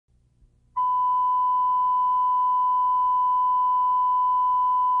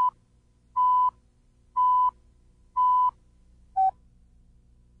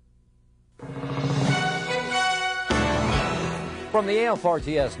From the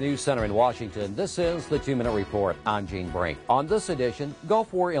AFRTS News Center in Washington, this is the 2-Minute Report. I'm Gene Brink. On this edition,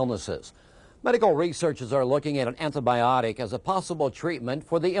 Gulf War illnesses. Medical researchers are looking at an antibiotic as a possible treatment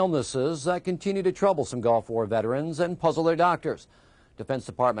for the illnesses that continue to trouble some Gulf War veterans and puzzle their doctors. Defense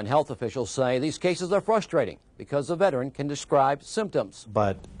Department health officials say these cases are frustrating because the veteran can describe symptoms.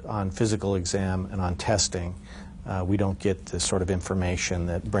 But on physical exam and on testing, we don't get the sort of information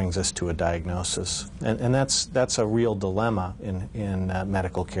that brings us to a diagnosis. And that's a real dilemma in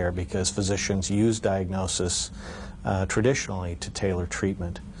medical care, because physicians use diagnosis traditionally to tailor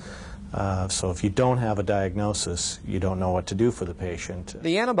treatment. So if you don't have a diagnosis, you don't know what to do for the patient.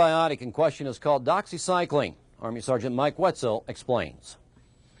 The antibiotic in question is called doxycycline. Army Sergeant Mike Wetzel explains.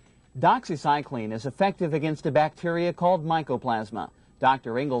 Doxycycline is effective against a bacteria called mycoplasma.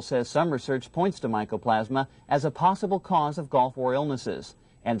 Dr. Engel says some research points to mycoplasma as a possible cause of Gulf War illnesses,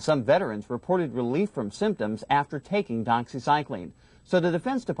 and some veterans reported relief from symptoms after taking doxycycline. So the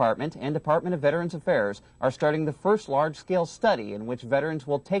Defense Department and Department of Veterans Affairs are starting the first large-scale study in which veterans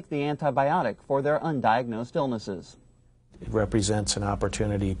will take the antibiotic for their undiagnosed illnesses. It represents an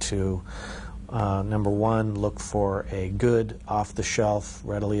opportunity to number one, look for a good, off-the-shelf,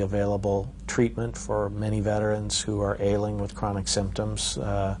 readily available treatment for many veterans who are ailing with chronic symptoms.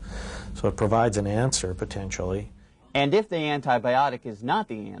 So it provides an answer, potentially. And if the antibiotic is not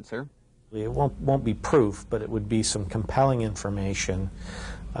the answer, it won't be proof, but it would be some compelling information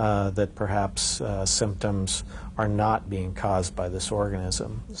that perhaps symptoms are not being caused by this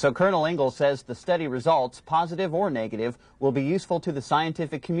organism. So Colonel Engel says the study results, positive or negative, will be useful to the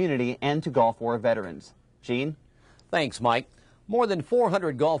scientific community and to Gulf War veterans. Gene? Thanks, Mike. More than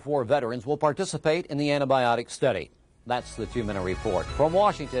 400 Gulf War veterans will participate in the antibiotic study. That's the 2-Minute Report. From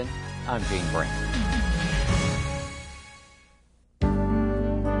Washington, I'm Gene Brink.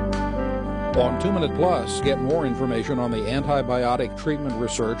 On 2-Minute Plus, get more information on the antibiotic treatment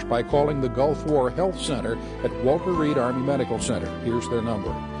research by calling the Gulf War Health Center at Walter Reed Army Medical Center. Here's their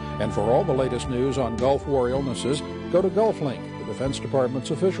number. And for all the latest news on Gulf War illnesses, go to GulfLink, the Defense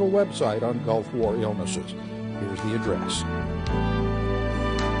Department's official website on Gulf War illnesses. Here's the address.